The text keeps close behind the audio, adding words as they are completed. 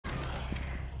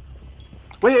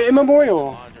Wait, in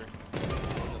Memorial. Laundry.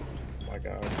 Oh my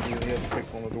god, he has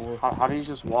picks on the door. How do you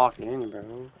just walk in, bro?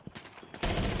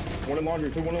 One in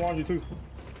laundry, two. One in laundry, two.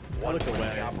 One Look friendly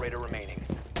away. operator remaining.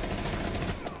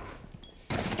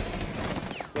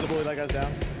 Little boy, that guy's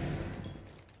down.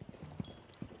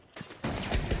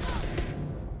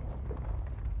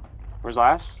 Where's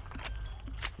last?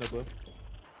 No blue.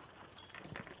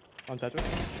 On Tetra.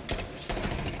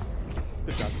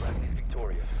 Good job. Friendly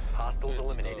victorious. Hostiles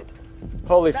eliminated.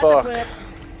 Holy fuck.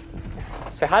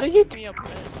 So how did you? Me up,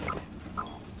 man.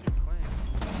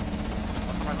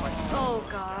 Oh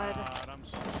god. I'm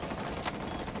so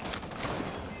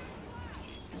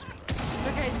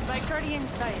Okay, Spike's already in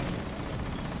sight.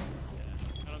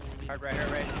 Hard right,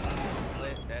 hard right.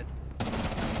 Lit, dead.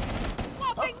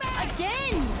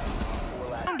 Again! Four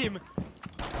last. found him.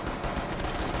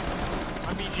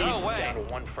 I'm BG. No way. Down to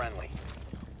one friendly.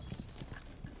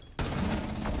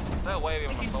 No way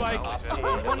we He's almost like, sold that. he's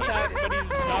one tap, but he's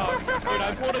not. Dude, I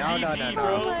pulled a No, BG, no, no, bro. Oh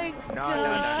my No,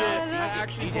 god. Holy shit, I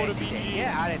actually pulled a DJ, BG. get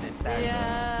out of this stack.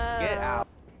 Yeah. Get out.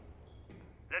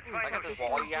 I got this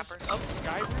wall yappers. Oh,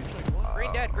 Skybridge? Like, what?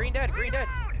 Green dead, green dead, green dead.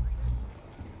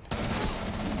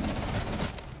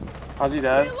 How's he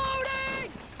dead?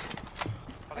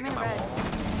 I'm in red.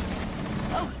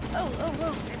 Oh.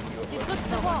 He's looked at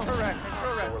the wall. Correct,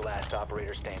 Four last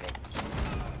operator standing.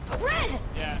 Red!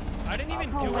 Yeah, I didn't even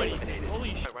do anything.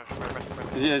 Holy shit.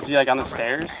 Is he like on the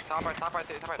stairs? Top right. One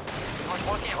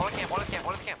is camp.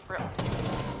 For real.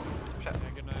 Shit. Yeah,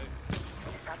 good night.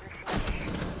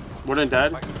 Wooden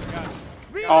dead? God.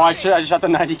 Oh, I just shot the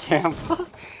 90 cam. Well,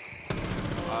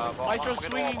 Nitro I'm gonna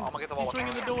swinging. get the He's wall.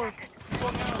 swinging the door.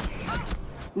 Swung out.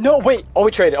 No, wait. Oh,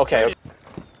 we traded. Okay.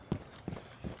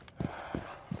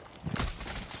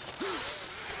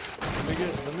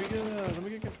 Let me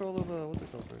get control of what's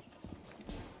it called first.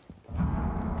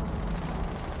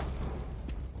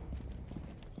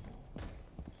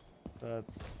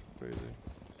 That's crazy.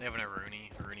 They have an Aruni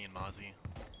and Mozzie.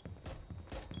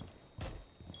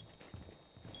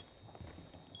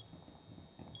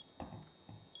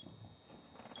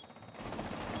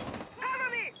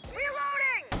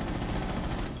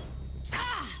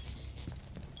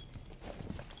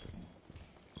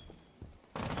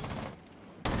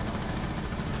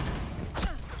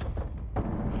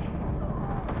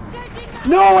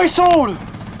 No, I sold.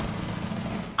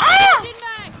 I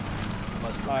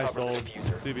sold.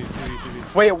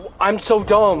 CB. Wait, I'm so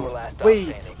dumb.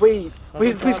 Wait, please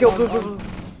go.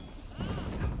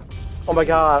 Oh my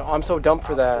god, I'm so dumb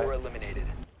for that. Four eliminated.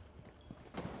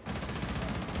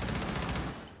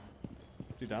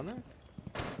 Is he down there?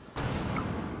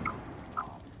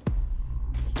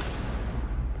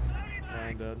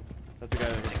 I'm dead. That's the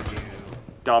guy that hit you.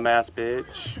 Dumbass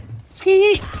bitch.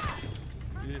 Ski.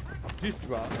 He's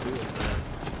dropped. Four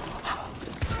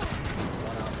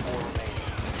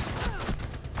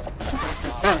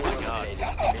eliminated.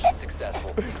 Mission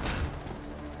successful.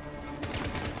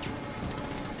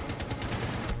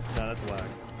 Nah, that's whack.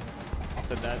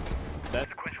 That.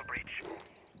 Sequential breach.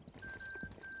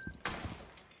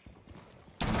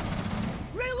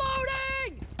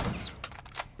 Reloading!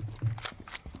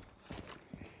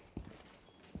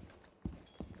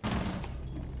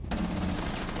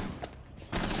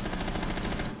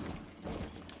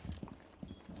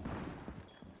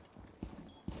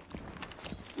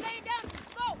 Lay down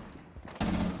smoke!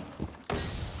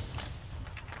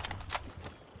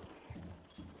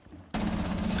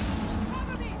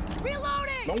 Cover me!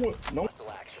 Reloading! No one, no.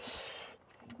 Hostile action.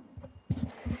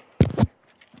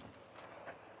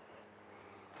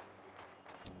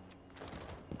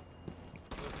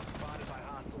 Spotted by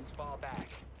hostiles. Fall back.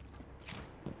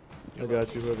 I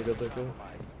got you, whoever got that guy.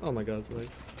 Oh my god, it's right.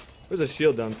 There's a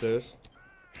shield downstairs.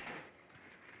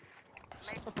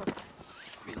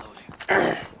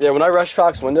 Yeah, when I rush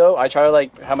Fox window, I try to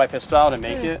like have my pistol out and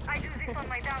make it. I do this on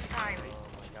my downtime.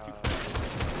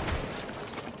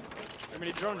 I'm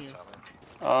gonna drone you.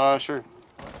 Sure.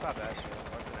 What's up, Astro?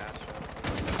 What's an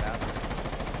Astro?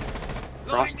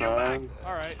 Frostbite.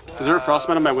 Alright. Is there a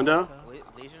frostbite on my window?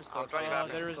 Legion's I'm still trying to upstairs.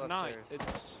 grab There is Still not. upstairs. It's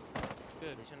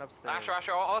good. Legion upstairs.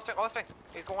 Asher, all this thing.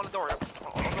 He's going on the door. Right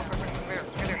there.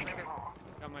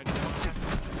 Got my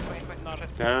drone. Not a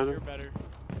Dead. You're better.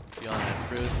 Be on that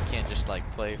cruise, you can't just like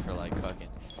play for like fucking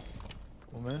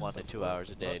Well, man. 1 to 2 hours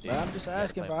a day, dude. But I'm just You gotta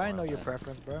asking, play bro. I more know than your that.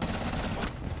 preference, bro.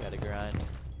 Gotta grind.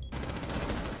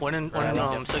 One in Right,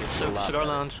 cigar better.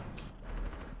 lounge.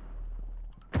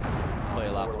 Play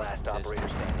a lot Four more last consistent. operator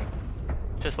standing.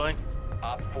 Just play.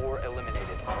 Op 4 eliminated.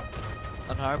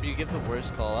 Unharmed, you give the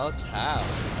worst callouts? How?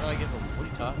 How do I give them? What are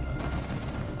you talking about?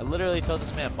 I literally told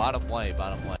this man bottom white,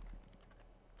 bottom white.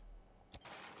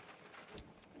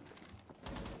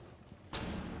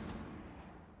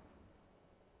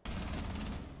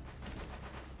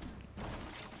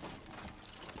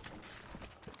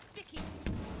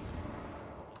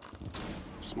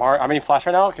 Smart. I mean, flash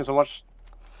right now because so much.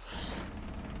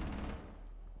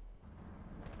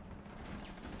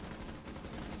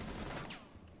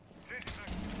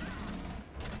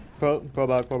 Pro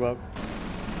back. Oh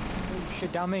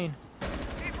shit, down main.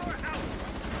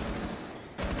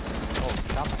 Oh,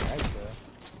 down my right there.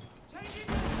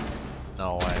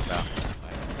 No way, no.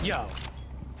 Yo.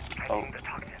 Oh.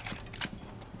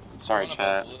 Sorry,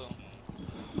 chat.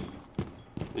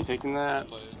 You taking that?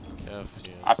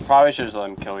 I probably should just let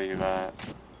him kill you, but.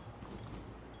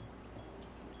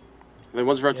 The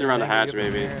one's rotating around the hatch,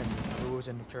 maybe. Who was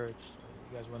in the church?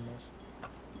 You guys win this.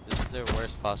 This is their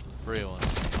worst possible free one.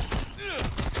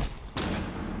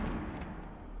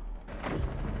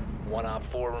 1 op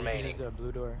 4 remaining. This is the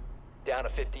blue door. Down to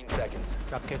 15 seconds.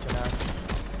 Drop kitchen out.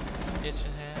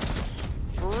 Kitchen hand.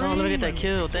 Oh, let me get that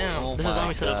kill. Damn. Oh This is how my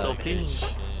we set up God, OP. good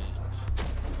shit.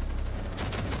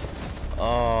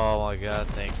 Oh my god,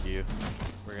 thank you.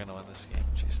 We're gonna win this game,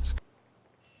 Jesus.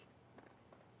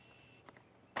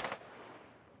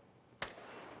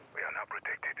 We are now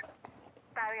protected.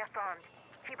 Barrier formed.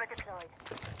 Keeper deployed.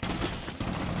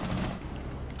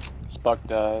 Spuck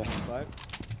died. Right.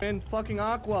 In fucking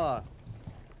Aqua.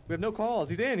 We have no calls.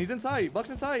 He's in sight. Buck's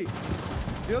in sight.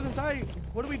 Zero's in sight.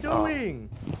 What are we doing?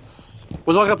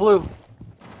 Was walking up blue.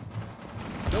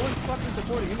 No one's fucking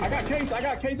supporting you. I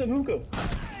got case and hookah.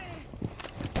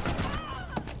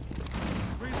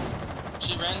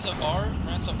 She ran to bar.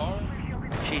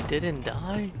 She didn't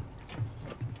die.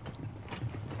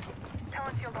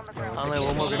 Talent shield on the ground. I'm like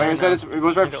one more. Like I said, it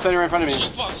was right standing right in front of me.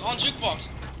 Jukebox, on jukebox.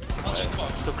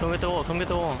 So come get the wall. Come get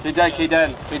the wall. He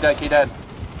dead.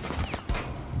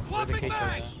 Where's the case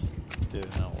right? Dude,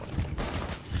 no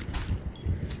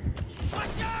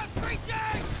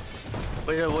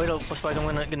way. Wait up. Spike, I'm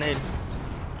gonna grenade.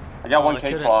 I got one I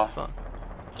K couldn't. claw. Fuck.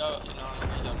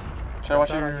 Should I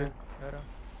watch your?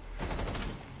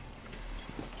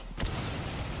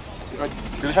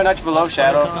 You're trying not to below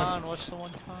Shadow. What's the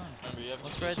one con?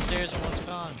 What's red stairs and what's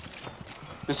con?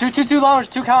 There's two lounge,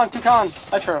 two con.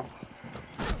 That's true.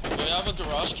 Do we have a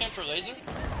garage cam for laser?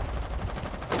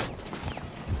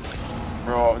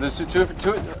 Bro, there's two.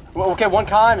 Well, okay, one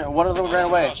con. One of them ran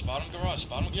away. Bottom garage.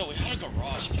 Yo, we had a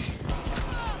garage cam.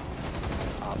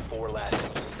 Op 4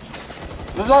 last.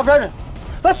 This is all red.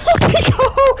 Let's fucking go!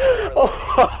 Oh.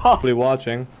 Probably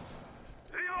watching.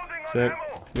 Sick.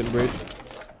 Getting breach.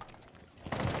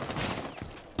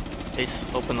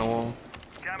 Ace, open the wall.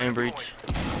 And breach.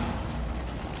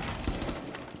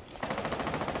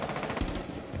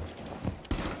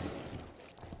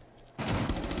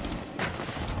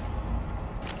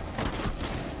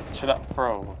 Shut up,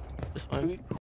 bro. This one.